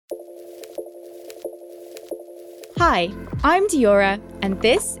Hi, I'm Diora, and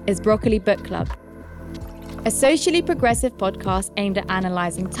this is Broccoli Book Club, a socially progressive podcast aimed at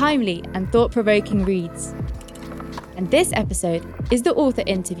analysing timely and thought-provoking reads. And this episode is the author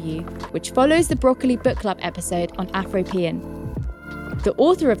interview, which follows the Broccoli Book Club episode on Afropean. The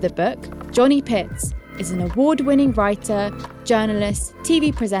author of the book, Johnny Pitts, is an award-winning writer, journalist,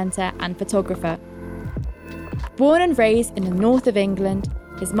 TV presenter, and photographer. Born and raised in the north of England,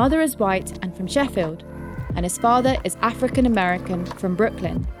 his mother is white and from Sheffield, and his father is African-American from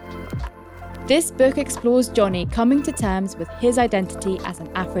Brooklyn. This book explores Johnny coming to terms with his identity as an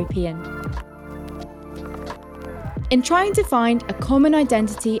Afropean. In trying to find a common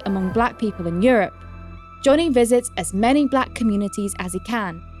identity among Black people in Europe, Johnny visits as many Black communities as he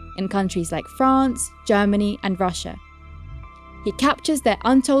can in countries like France, Germany, and Russia. He captures their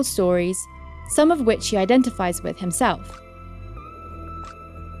untold stories, some of which he identifies with himself.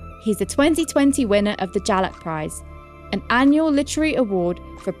 He's the 2020 winner of the Jalak Prize, an annual literary award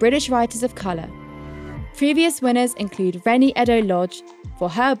for British writers of colour. Previous winners include Reni Eddo-Lodge for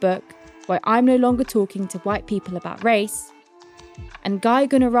her book, Why I'm No Longer Talking to White People About Race, and Guy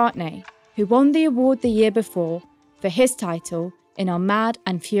Gunaratne, who won the award the year before for his title, In Our Mad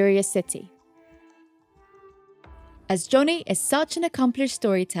and Furious City. As Johnny is such an accomplished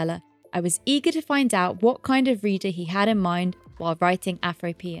storyteller, I was eager to find out what kind of reader he had in mind while writing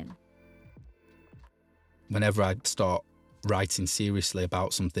Afropean. Whenever I start writing seriously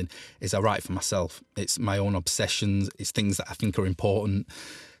about something, I write for myself. It's my own obsessions. It's things that I think are important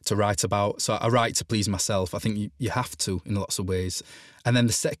to write about. So I write to please myself. I think you have to in lots of ways. And then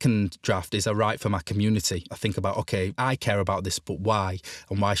the second draft is I write for my community. I think about, okay, I care about this, but why?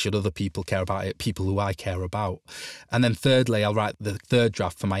 And why should other people care about it? People who I care about. And then thirdly, I'll write the third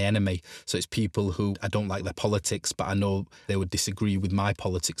draft for my enemy. So it's people who I don't like their politics, but I know they would disagree with my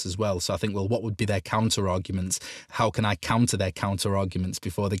politics as well. So I think, well, what would be their counter arguments? How can I counter their counter arguments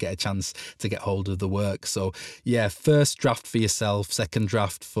before they get a chance to get hold of the work? So yeah, first draft for yourself, second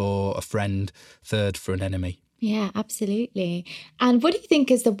draft for a friend, third for an enemy. Yeah, absolutely. And what do you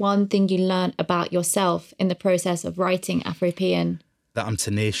think is the one thing you learned about yourself in the process of writing Afropean? That I'm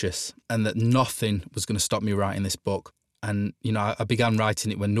tenacious and that nothing was going to stop me writing this book. And, you know, I began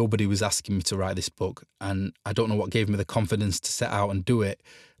writing it when nobody was asking me to write this book. And I don't know what gave me the confidence to set out and do it,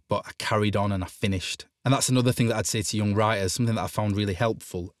 but I carried on and I finished. And that's another thing that I'd say to young writers, something that I found really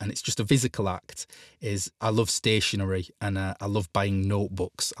helpful, and it's just a physical act, is I love stationery and I love buying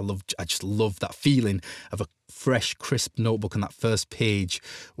notebooks. I just love that feeling of a fresh, crisp notebook and that first page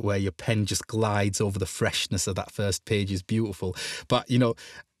where your pen just glides over the freshness of that first page is beautiful. But, you know,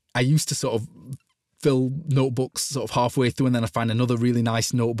 I used to sort of fill notebooks sort of halfway through and then I find another really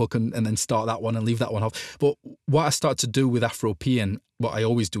nice notebook and then start that one and leave that one off. But what I start to do with Afropean, what I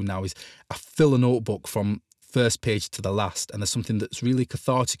always do now is I fill a notebook from first page to the last, and there's something that's really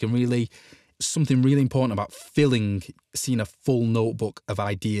cathartic and really something really important about seeing a full notebook of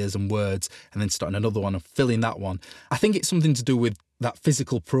ideas and words and then starting another one and filling that one. I think it's something to do with that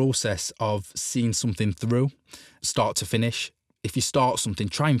physical process of seeing something through, start to finish. If you start something,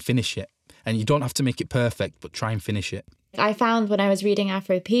 try and finish it. And you don't have to make it perfect, but try and finish it. I found when I was reading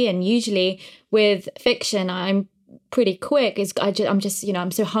Afropean, usually with fiction, I'm pretty quick.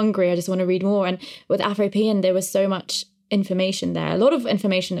 I'm so hungry. I just want to read more. And with Afropean, there was so much information there. A lot of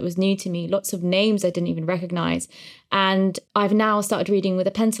information that was new to me. Lots of names I didn't even recognize. And I've now started reading with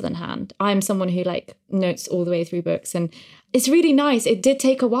a pencil in hand. I'm someone who notes all the way through books. And it's really nice. It did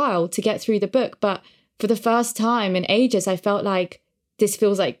take a while to get through the book. But for the first time in ages, I felt like this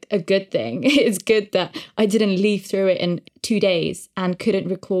feels like a good thing. It's good that I didn't leaf through it in 2 days and couldn't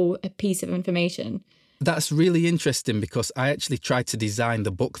recall a piece of information. That's really interesting because I actually tried to design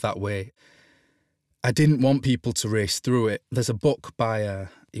the book that way. I didn't want people to race through it. There's a book by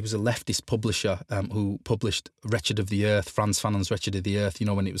he was a leftist publisher who published Wretched of the Earth, Frantz Fanon's Wretched of the Earth, you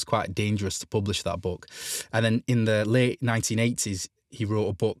know, when it was quite dangerous to publish that book. And then in the late 1980s, he wrote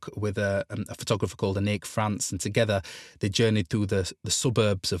a book with a photographer called Annick France, and together they journeyed through the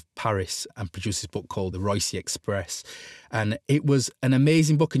suburbs of Paris and produced this book called The Roissy Express. And it was an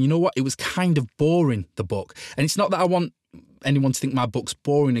amazing book. And you know what? It was kind of boring, the book. And it's not that I want anyone to think my book's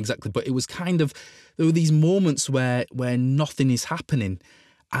boring exactly, but it was there were these moments where nothing is happening.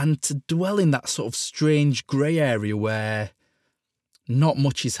 And to dwell in that sort of strange grey area where not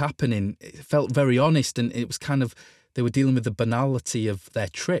much is happening, it felt very honest, and it was they were dealing with the banality of their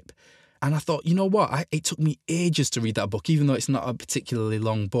trip. And I thought, you know what? It took me ages to read that book, even though it's not a particularly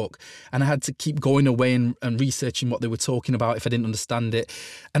long book. And I had to keep going away and researching what they were talking about if I didn't understand it.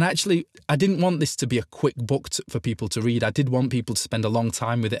 And actually, I didn't want this to be a quick book for people to read. I did want people to spend a long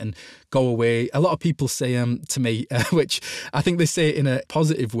time with it and go away. A lot of people say to me, which I think they say it in a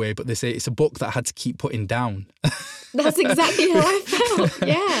positive way, but they say it's a book that I had to keep putting down. That's exactly how I felt.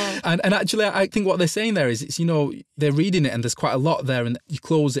 Yeah. And actually, I think what they're saying there is, it's, you know, they're reading it and there's quite a lot there, and you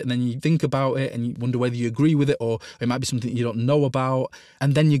close it and then you think about it and you wonder whether you agree with it, or it might be something you don't know about,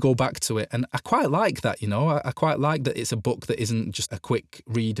 and then you go back to it. And I quite like that, you know. I quite like that it's a book that isn't just a quick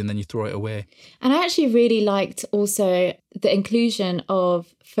read and then you throw it away. And I actually really liked also the inclusion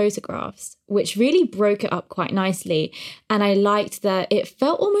of photographs, which really broke it up quite nicely. And I liked that it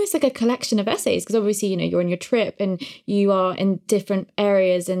felt almost like a collection of essays, because obviously, you know, you're on your trip and you are in different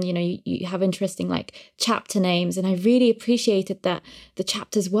areas, and, you know, you have interesting like chapter names. And I really appreciated that the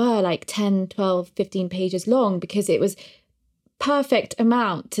chapters were like 10, 12, 15 pages long, because it was perfect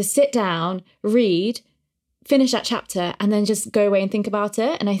amount to sit down, read, finish that chapter, and then just go away and think about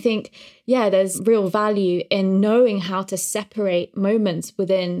it. And I think, yeah, there's real value in knowing how to separate moments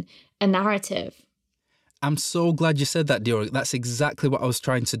within a narrative. I'm so glad you said that, Diora. That's exactly what I was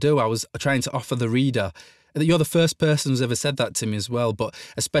trying to do. I was trying to offer the reader. You're the first person who's ever said that to me as well, but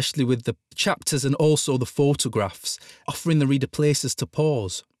especially with the chapters and also the photographs, offering the reader places to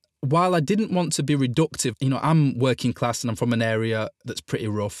pause. While I didn't want to be reductive, you know, I'm working class and I'm from an area that's pretty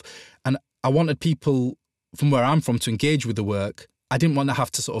rough, and I wanted people from where I'm from to engage with the work. I didn't want to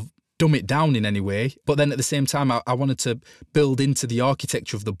have to sort of dumb it down in any way. But then at the same time, I wanted to build into the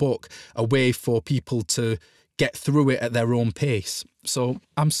architecture of the book a way for people to get through it at their own pace. So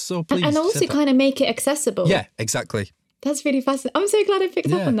I'm so pleased. And also kind of make it accessible. Yeah, exactly. That's really fascinating. I'm so glad I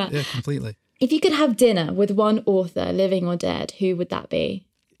picked up on that. Yeah, completely. If you could have dinner with one author, living or dead, who would that be?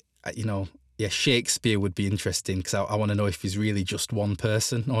 You know, yeah, Shakespeare would be interesting, because I want to know if he's really just one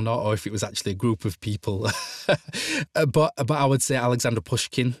person or not, or if it was actually a group of people. But I would say Alexander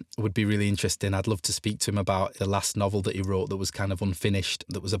Pushkin would be really interesting. I'd love to speak to him about the last novel that he wrote that was kind of unfinished,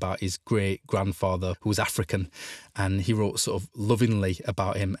 that was about his great-grandfather who was African, and he wrote sort of lovingly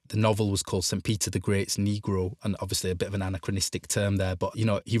about him. The novel was called St. Peter the Great's Negro, and obviously a bit of an anachronistic term there, but, you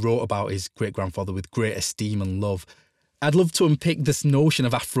know, he wrote about his great-grandfather with great esteem and love. I'd love to unpick this notion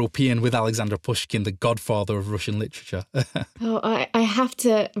of Afropean with Alexander Pushkin, the godfather of Russian literature. I have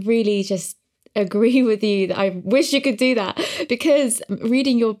to really just agree with you. I wish you could do that, because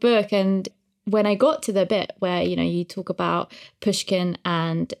reading your book, and when I got to the bit where, you know, you talk about Pushkin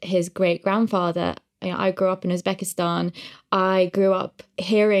and his great-grandfather, you know, I grew up in Uzbekistan. I grew up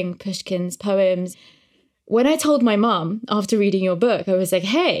hearing Pushkin's poems. When I told my mum after reading your book, I was like,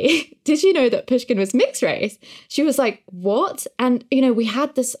 hey, did you know that Pushkin was mixed race? She was like, what? And, you know, we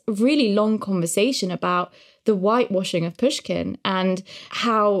had this really long conversation about the whitewashing of Pushkin and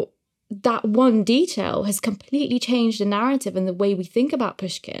how that one detail has completely changed the narrative and the way we think about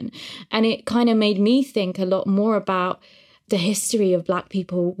Pushkin. And it kind of made me think a lot more about the history of Black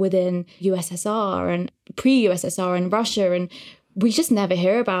people within USSR and pre-USSR and Russia, and we just never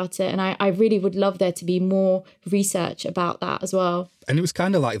hear about it. And I really would love there to be more research about that as well. And it was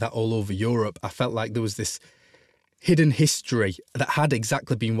kind of like that all over Europe. I felt like there was this hidden history that had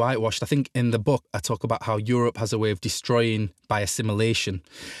exactly been whitewashed. I think in the book, I talk about how Europe has a way of destroying by assimilation.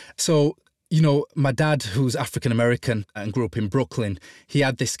 So, you know, my dad, who's African-American and grew up in Brooklyn, he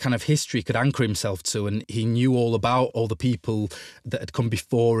had this kind of history he could anchor himself to, and he knew all about all the people that had come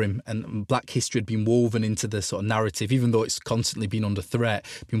before him, and Black history had been woven into the sort of narrative, even though it's constantly been under threat,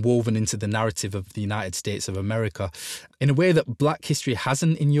 been woven into the narrative of the United States of America in a way that Black history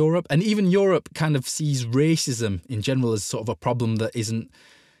hasn't in Europe. And even Europe kind of sees racism in general as sort of a problem that isn't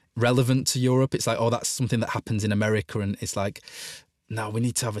relevant to Europe. It's like, oh, that's something that happens in America, and it's like, no, we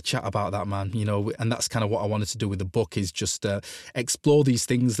need to have a chat about that, man. You know, and that's kind of what I wanted to do with the book, is just explore these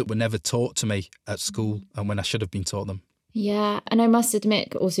things that were never taught to me at school and when I should have been taught them. Yeah. And I must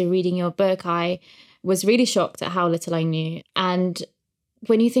admit, also reading your book, I was really shocked at how little I knew. And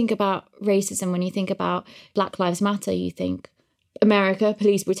when you think about racism, when you think about Black Lives Matter, you think America,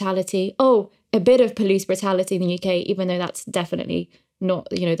 police brutality. Oh, a bit of police brutality in the UK, even though that's definitely not,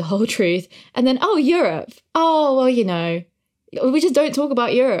 you know, the whole truth. And then, oh, Europe. Oh, well, you know, we just don't talk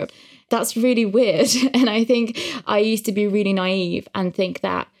about Europe. That's really weird. And I think I used to be really naive and think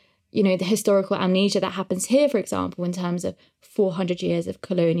that, you know, the historical amnesia that happens here, for example, in terms of 400 years of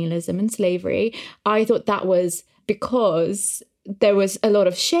colonialism and slavery, I thought that was because there was a lot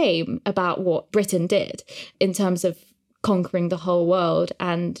of shame about what Britain did in terms of conquering the whole world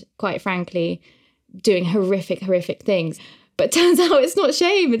and, quite frankly, doing horrific things. But it turns out it's not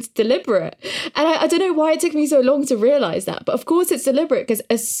shame, it's deliberate. And I don't know why it took me so long to realize that. But of course it's deliberate, because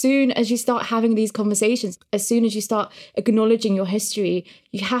as soon as you start having these conversations, as soon as you start acknowledging your history,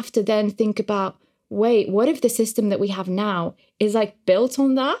 you have to then think about, wait, what if the system that we have now is like built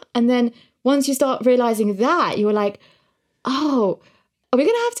on that? And then once you start realizing that, you're like, oh, are we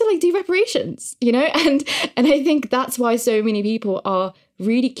going to have to like do reparations, you know? And I think that's why so many people are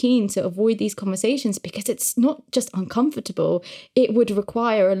really keen to avoid these conversations, because it's not just uncomfortable. It would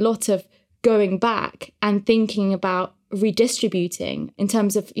require a lot of going back and thinking about redistributing in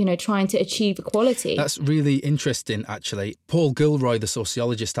terms of, you know, trying to achieve equality. That's really interesting, actually. Paul Gilroy, the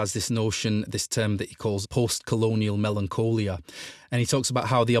sociologist, has this notion, this term that he calls post-colonial melancholia. And he talks about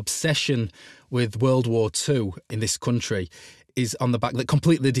how the obsession with World War II in this country is on the back that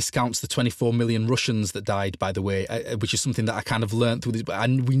completely discounts the 24 million Russians that died, by the way, which is something that I kind of learned through this,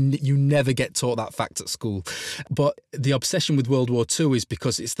 and you never get taught that fact at school. But the obsession with World War II is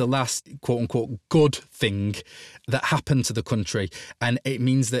because it's the last quote unquote good thing that happened to the country. And it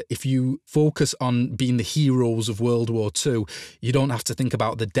means that if you focus on being the heroes of World War II, you don't have to think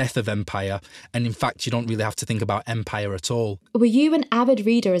about the death of empire. And in fact, you don't really have to think about empire at all. Were you an avid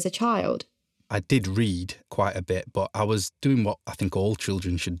reader as a child? I did read quite a bit, but I was doing what I think all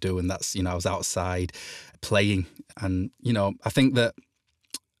children should do. And that's, you know, I was outside playing. And, you know, I think that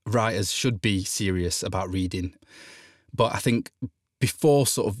writers should be serious about reading. But I think before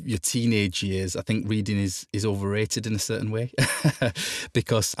sort of your teenage years, I think reading is overrated in a certain way.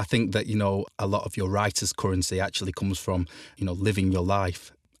 Because I think that, you know, a lot of your writer's currency actually comes from, you know, living your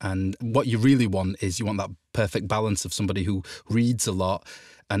life. And what you really want is you want that perfect balance of somebody who reads a lot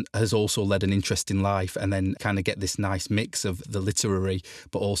and has also led an interesting life, and then kind of get this nice mix of the literary,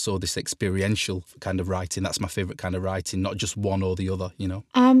 but also this experiential kind of writing. That's my favourite kind of writing, not just one or the other, you know.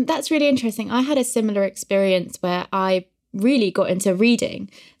 That's really interesting. I had a similar experience where I really got into reading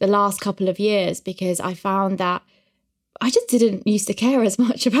the last couple of years, because I found that I just didn't used to care as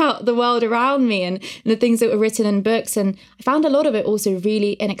much about the world around me and the things that were written in books. And I found a lot of it also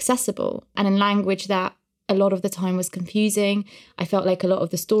really inaccessible and in language that a lot of the time was confusing. I felt like a lot of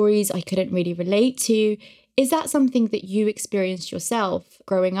the stories I couldn't really relate to. Is that something that you experienced yourself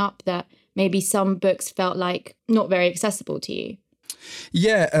growing up, that maybe some books felt like not very accessible to you?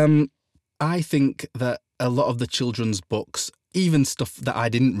 Yeah, I think that a lot of the children's books, even stuff that I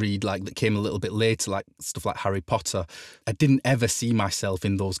didn't read, like that came a little bit later, like stuff like Harry Potter, I didn't ever see myself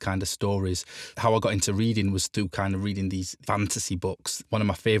in those kind of stories. How I got into reading was through kind of reading these fantasy books. One of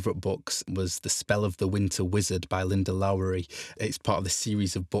my favourite books was The Spell of the Winter Wizard by Linda Lowry. It's part of the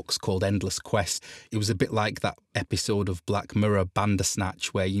series of books called Endless Quest. It was a bit like that episode of Black Mirror,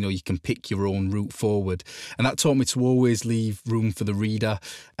 Bandersnatch, where, you know, you can pick your own route forward. And that taught me to always leave room for the reader.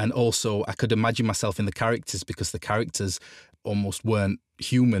 And also I could imagine myself in the characters, because the characters almost weren't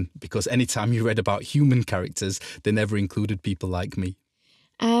human, because anytime you read about human characters, they never included people like me.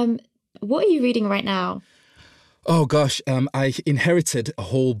 What are you reading right now? Oh gosh, I inherited a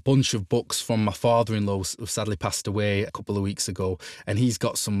whole bunch of books from my father-in-law, who sadly passed away a couple of weeks ago, and he's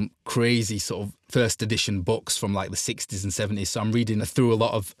got some crazy sort of first edition books from like the 60s and 70s. So I'm reading through a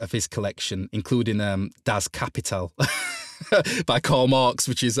lot of his collection, including Das Kapital by Karl Marx,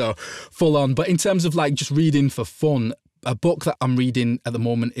 which is full on. But in terms of like just reading for fun, a book that I'm reading at the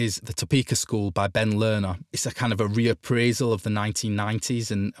moment is The Topeka School by Ben Lerner. It's a kind of a reappraisal of the 1990s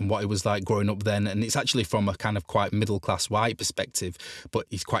and what it was like growing up then. And it's actually from a kind of quite middle-class white perspective, but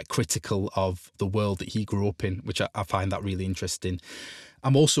he's quite critical of the world that he grew up in, which I find that really interesting.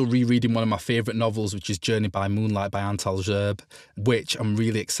 I'm also rereading one of my favourite novels, which is Journey by Moonlight by Antal Zerbe, which I'm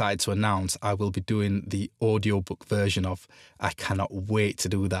really excited to announce I will be doing the audiobook version of. I cannot wait to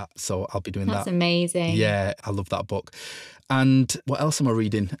do that. So I'll be doing that. That's amazing. Yeah, I love that book. And what else am I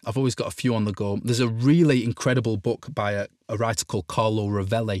reading? I've always got a few on the go. There's a really incredible book by a writer called Carlo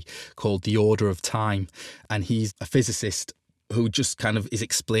Rovelli called The Order of Time. And he's a physicist who just kind of is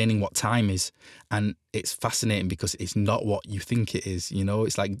explaining what time is. And it's fascinating because it's not what you think it is, you know?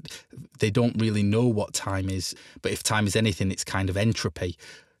 It's like they don't really know what time is. But if time is anything, it's kind of entropy.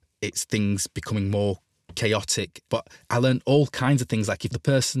 It's things becoming more chaotic. But I learned all kinds of things, like if the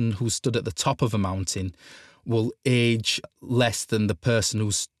person who stood at the top of a mountain will age less than the person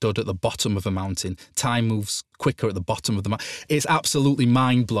who stood at the bottom of a mountain. Time moves quicker at the bottom of the mountain. It's absolutely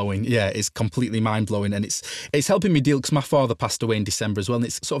mind-blowing. Yeah, it's completely mind-blowing. And it's helping me deal, because my father passed away in December as well, and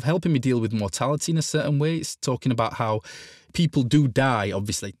it's sort of helping me deal with mortality in a certain way. It's talking about how people do die,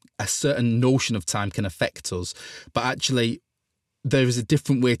 obviously. A certain notion of time can affect us, but actually there is a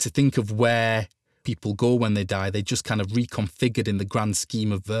different way to think of where people go when they die. They just kind of reconfigured in the grand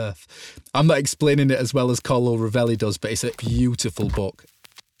scheme of Earth. I'm not explaining it as well as Carlo Rovelli does, but it's a beautiful book.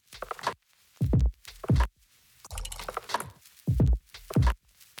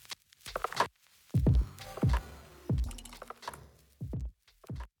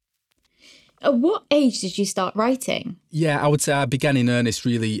 At what age did you start writing? Yeah, I would say I began in earnest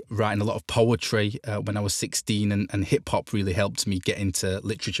really writing a lot of poetry when I was 16, and hip-hop really helped me get into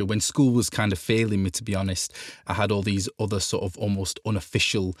literature. When school was kind of failing me, to be honest, I had all these other sort of almost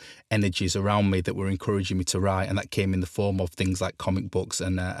unofficial energies around me that were encouraging me to write, and that came in the form of things like comic books,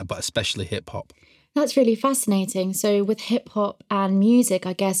 but especially hip-hop. That's really fascinating. So with hip-hop and music,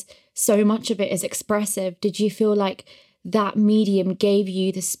 I guess so much of it is expressive. Did you feel like that medium gave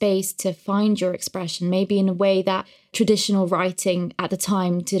you the space to find your expression, maybe in a way that traditional writing at the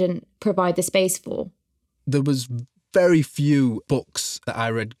time didn't provide the space for? There was very few books that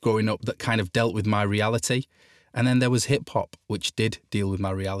I read growing up that kind of dealt with my reality. And then there was hip hop, which did deal with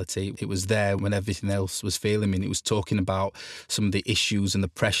my reality. It was there when everything else was failing me. And it was talking about some of the issues and the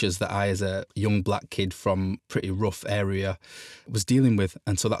pressures that I, as a young black kid from a pretty rough area, was dealing with.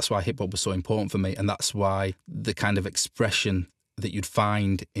 And so that's why hip hop was so important for me. And that's why the kind of expression that you'd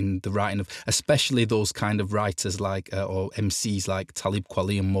find in the writing of, especially those kind of writers like, or MCs like Talib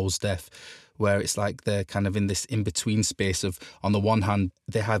Kweli and Mos Def, where it's like they're kind of in this in-between space of, on the one hand,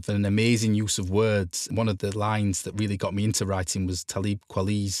 they have an amazing use of words. One of the lines that really got me into writing was Talib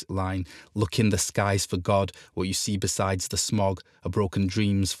Kweli's line, "Look in the skies for God, what you see besides the smog, are broken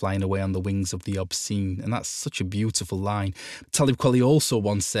dreams flying away on the wings of the obscene." And that's such a beautiful line. Talib Kweli also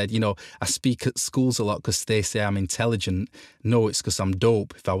once said, I speak at schools a lot because they say I'm intelligent. No, it's because I'm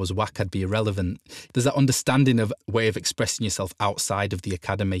dope. If I was whack, I'd be irrelevant. There's that understanding of way of expressing yourself outside of the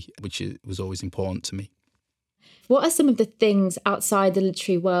academy, which was always important to me. What are some of the things outside the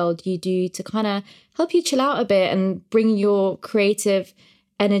literary world you do to kind of help you chill out a bit and bring your creative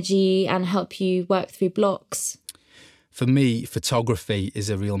energy and help you work through blocks? For me, photography is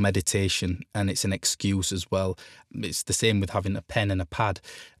a real meditation, and it's an excuse as well. It's the same with having a pen and a pad.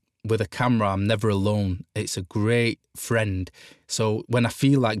 With a camera, I'm never alone. It's a great friend. So when I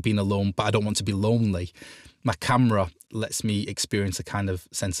feel like being alone, but I don't want to be lonely, my camera lets me experience a kind of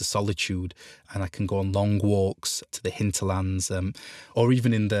sense of solitude, and I can go on long walks to the hinterlands, or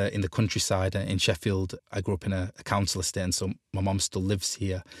even in the countryside in Sheffield. I grew up in a council estate, and so my mum still lives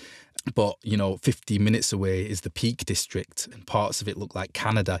here. But, 50 minutes away is the Peak District, and parts of it look like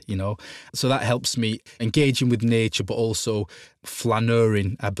Canada, So that helps me engaging with nature, but also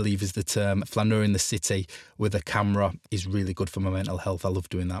flaneuring, I believe is the term. Flaneuring the city with a camera is really good for my mental health. I love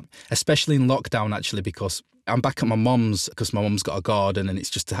doing that, especially in lockdown, actually, because I'm back at my mum's because my mum's got a garden and it's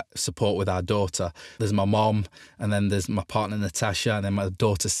just to support with our daughter. There's my mum, and then there's my partner Natasha, and then my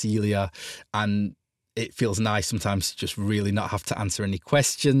daughter Celia, and it feels nice sometimes to just really not have to answer any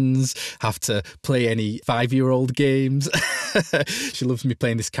questions, have to play any 5-year-old games. She loves me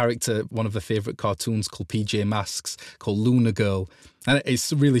playing this character, one of her favourite cartoons called PJ Masks, called Luna Girl. And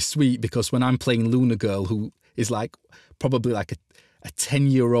it's really sweet because when I'm playing Luna Girl, who is probably like a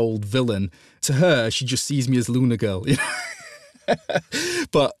 10-year-old villain, to her, she just sees me as Luna Girl.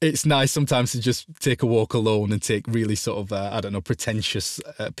 But it's nice sometimes to just take a walk alone and take really sort of, pretentious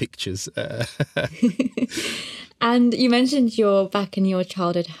pictures. And you mentioned you're back in your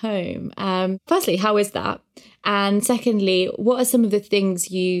childhood home. Firstly, how is that? And secondly, what are some of the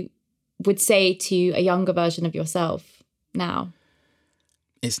things you would say to a younger version of yourself now?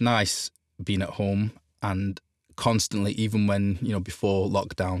 It's nice being at home and constantly, even when, before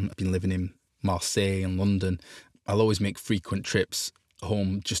lockdown, I've been living in Marseille and London. I'll always make frequent trips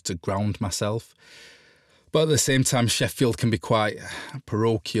home just to ground myself. But at the same time, Sheffield can be quite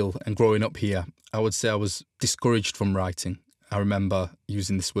parochial, and growing up here, I would say I was discouraged from writing. I remember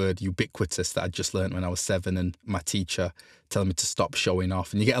using this word ubiquitous that I just learned when I was 7, and my teacher telling me to stop showing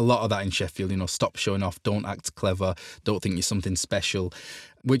off. And you get a lot of that in Sheffield, stop showing off, don't act clever, don't think you're something special,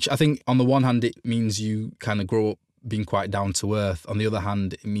 which I think on the one hand, it means you kind of grow up being quite down to earth. On the other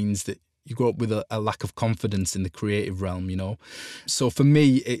hand, it means that you grow up with a lack of confidence in the creative realm, So for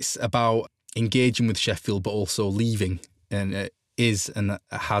me, it's about engaging with Sheffield, but also leaving. And it is and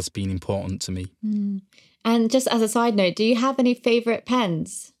has been important to me. Mm. And just as a side note, do you have any favourite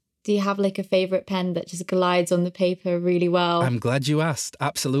pens? Do you have a favourite pen that just glides on the paper really well? I'm glad you asked.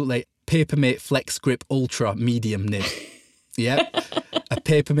 Absolutely. Papermate Flex Grip Ultra Medium Nib. Yeah. A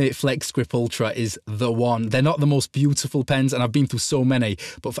Papermate Flex Grip Ultra is the one. They're not the most beautiful pens, and I've been through so many,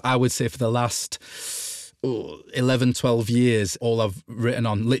 but I would say for the last 11, 12 years, all I've written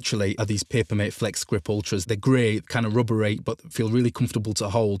on literally are these Papermate Flex Grip Ultras. They're great, kind of rubberate, but feel really comfortable to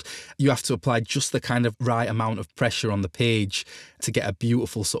hold. You have to apply just the kind of right amount of pressure on the page to get a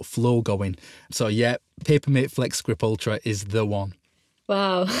beautiful sort of flow going. So yeah, Papermate Flex Grip Ultra is the one.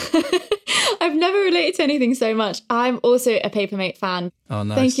 Wow. I've never related to anything so much. I'm also a Papermate fan. Oh,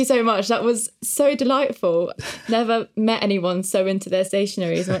 nice. Thank you so much. That was so delightful. Never met anyone so into their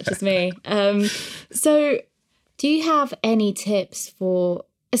stationery as much as me. So do you have any tips for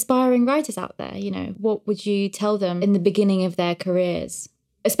aspiring writers out there? You know, what would you tell them in the beginning of their careers,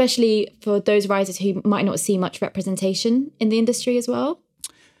 especially for those writers who might not see much representation in the industry as well?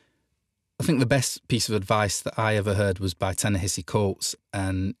 I think the best piece of advice that I ever heard was by Ta-Nehisi Coates,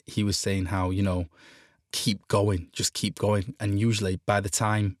 and he was saying how, you know, keep going, just keep going. And usually by the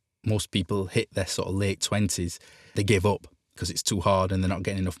time most people hit their sort of late 20s, they give up because it's too hard and they're not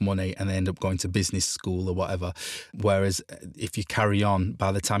getting enough money and they end up going to business school or whatever. Whereas if you carry on,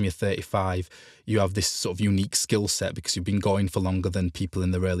 by the time you're 35, you have this sort of unique skill set because you've been going for longer than people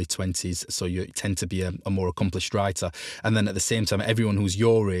in their early 20s. So you tend to be a more accomplished writer. And then at the same time, everyone who's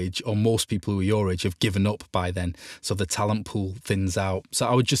your age, or most people who are your age, have given up by then. So the talent pool thins out. So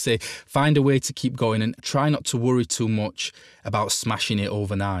I would just say, find a way to keep going and try not to worry too much about smashing it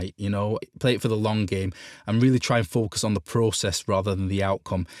overnight. You know, play it for the long game and really try and focus on the process rather than the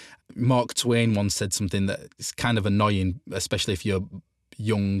outcome. Mark Twain once said something that is kind of annoying, especially if you're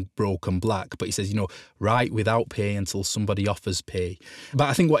young, broke and black, but he says, you know, write without pay until somebody offers pay. But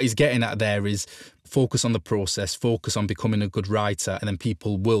I think what he's getting at there is focus on the process, focus on becoming a good writer, and then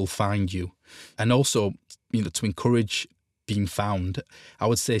people will find you. And also, you know, to encourage being found, I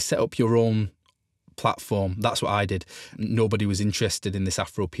would say set up your own platform. That's what I did. Nobody was interested in this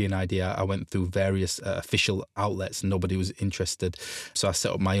Afropean idea. I went through various official outlets and nobody was interested. So I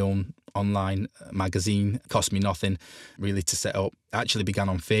set up my own online magazine. It cost me nothing really to set up. I actually began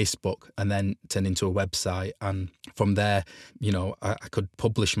on Facebook and then turned into a website. And from there, you know, I could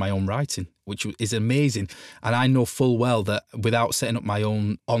publish my own writing, which is amazing. And I know full well that without setting up my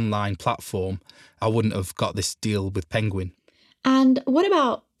own online platform, I wouldn't have got this deal with Penguin. And what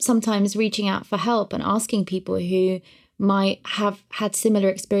about sometimes reaching out for help and asking people who might have had similar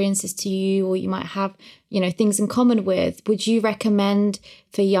experiences to you, or you might have, you know, things in common with? Would you recommend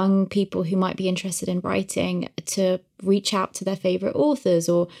for young people who might be interested in writing to reach out to their favourite authors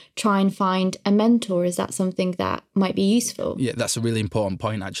or try and find a mentor? Is that something that might be useful? Yeah, that's a really important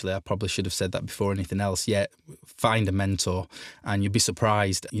point, actually. I probably should have said that before anything else. Yeah, find a mentor and you'll be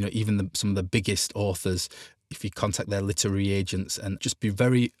surprised, you know, even some of the biggest authors, if you contact their literary agents and just be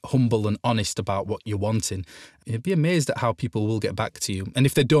very humble and honest about what you're wanting, you'd be amazed at how people will get back to you. And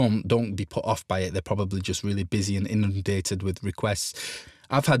if they don't be put off by it. They're probably just really busy and inundated with requests.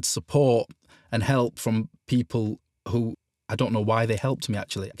 I've had support and help from people who, I don't know why they helped me,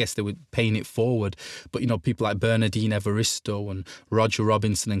 actually. I guess they were paying it forward. But, you know, people like Bernardine Evaristo and Roger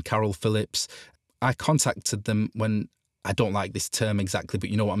Robinson and Carol Phillips, I contacted them when, I don't like this term exactly,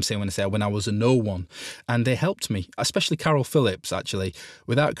 but you know what I'm saying when I say when I was a no one. And they helped me, especially Carol Phillips, actually.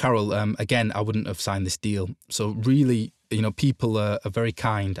 Without Carol, again, I wouldn't have signed this deal. So really, you know, people are very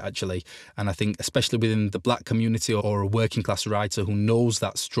kind, actually. And I think especially within the black community or a working class writer who knows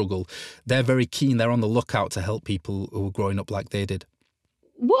that struggle, they're very keen. They're on the lookout to help people who are growing up like they did.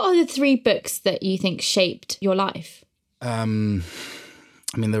 What are the 3 books that you think shaped your life?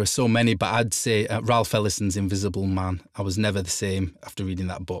 I mean, there are so many, but I'd say Ralph Ellison's Invisible Man. I was never the same after reading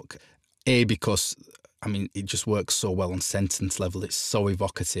that book. Because, I mean, it just works so well on sentence level. It's so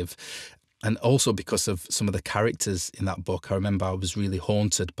evocative. And also because of some of the characters in that book. I remember I was really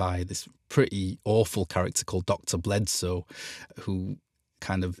haunted by this pretty awful character called Dr. Bledsoe, who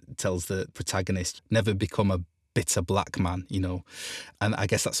kind of tells the protagonist, never become a bitter black man, you know. And I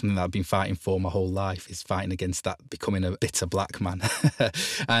guess that's something that I've been fighting for my whole life, is fighting against that, becoming a bitter black man.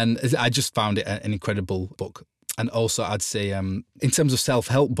 And I just found it an incredible book. And also I'd say in terms of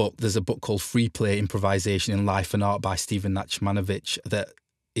self-help book, there's a book called Free Play, Improvisation in Life and Art by Stephen Nachmanovich that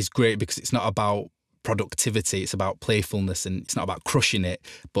is great because it's not about productivity, it's about playfulness, and it's not about crushing it,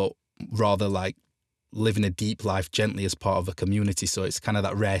 but rather like living a deep life gently as part of a community. So it's kind of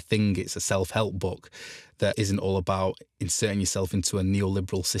that rare thing. It's a self-help book that isn't all about inserting yourself into a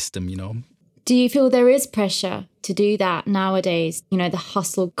neoliberal system, you know. Do you feel there is pressure to do that nowadays? You know, the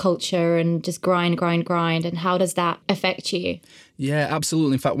hustle culture and just grind. And how does that affect you? Yeah,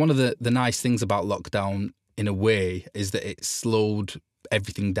 absolutely. In fact, one of the nice things about lockdown, in a way, is that it slowed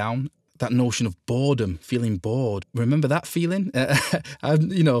everything down. that notion of boredom, feeling bored. Remember that feeling?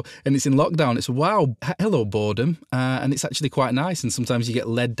 And it's in lockdown. It's wow, hello boredom. And it's actually quite nice. And sometimes you get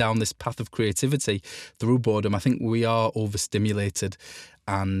led down this path of creativity through boredom. I think we are overstimulated.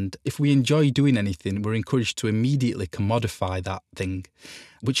 And if we enjoy doing anything, we're encouraged to immediately commodify that thing,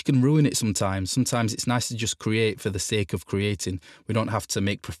 which can ruin it sometimes. Sometimes it's nice to just create for the sake of creating. We don't have to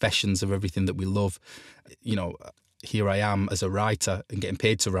make professions of everything that we love. Here I am as a writer and getting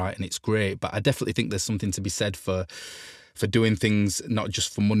paid to write, and it's great. But I definitely think there's something to be said for doing things not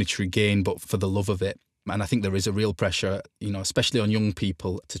just for monetary gain, but for the love of it. And I think there is a real pressure, especially on young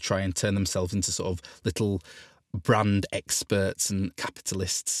people, to try and turn themselves into sort of little brand experts and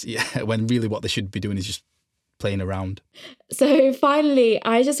capitalists, when really what they should be doing is just playing around. So finally,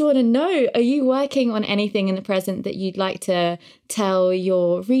 I just want to know, are you working on anything in the present that you'd like to tell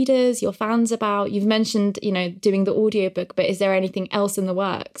your readers, your fans about? You've mentioned, doing the audiobook, but is there anything else in the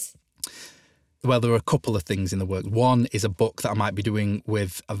works? Well, there are a couple of things in the works. One is a book that I might be doing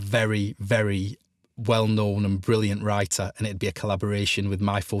with a very, very well-known and brilliant writer, and it'd be a collaboration with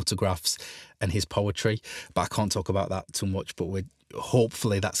my photographs and his poetry. But I can't talk about that too much, but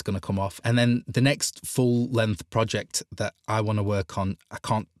hopefully that's going to come off. And then the next full-length project that I want to work on, I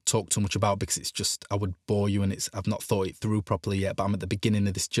can't talk too much about because it's just, I would bore you, and I've not thought it through properly yet, but I'm at the beginning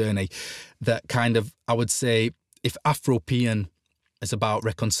of this journey that kind of, I would say, if Afropean is about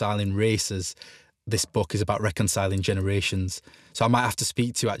reconciling races, this book is about reconciling generations. So I might have to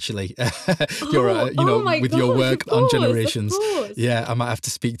speak to you actually, with your work on generations. Yeah, I might have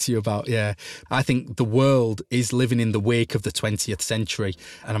to speak to you about, I think the world is living in the wake of the 20th century,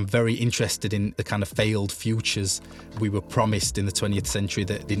 and I'm very interested in the kind of failed futures we were promised in the 20th century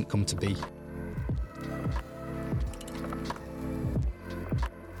that didn't come to be.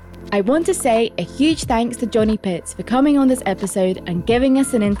 I want to say a huge thanks to Johnny Pitts for coming on this episode and giving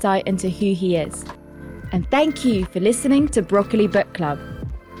us an insight into who he is. And thank you for listening to Broccoli Book Club.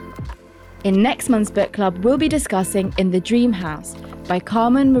 In next month's book club, we'll be discussing In the Dream House by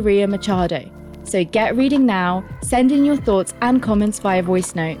Carmen Maria Machado. So get reading now, send in your thoughts and comments via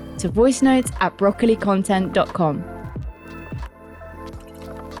voice note to voicenotes@broccolicontent.com.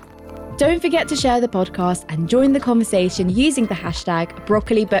 Don't forget to share the podcast and join the conversation using the hashtag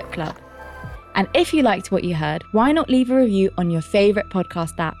Broccoli Book Club. And if you liked what you heard, why not leave a review on your favourite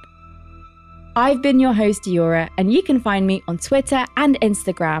podcast app? I've been your host, Diora, and you can find me on Twitter and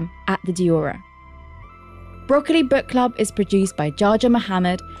Instagram @TheDiora. Broccoli Book Club is produced by Jaja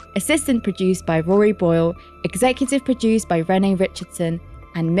Mohammed, assistant produced by Rory Boyle, executive produced by Renee Richardson,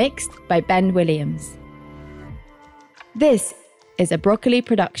 and mixed by Ben Williams. This is a Broccoli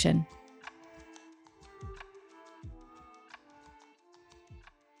production.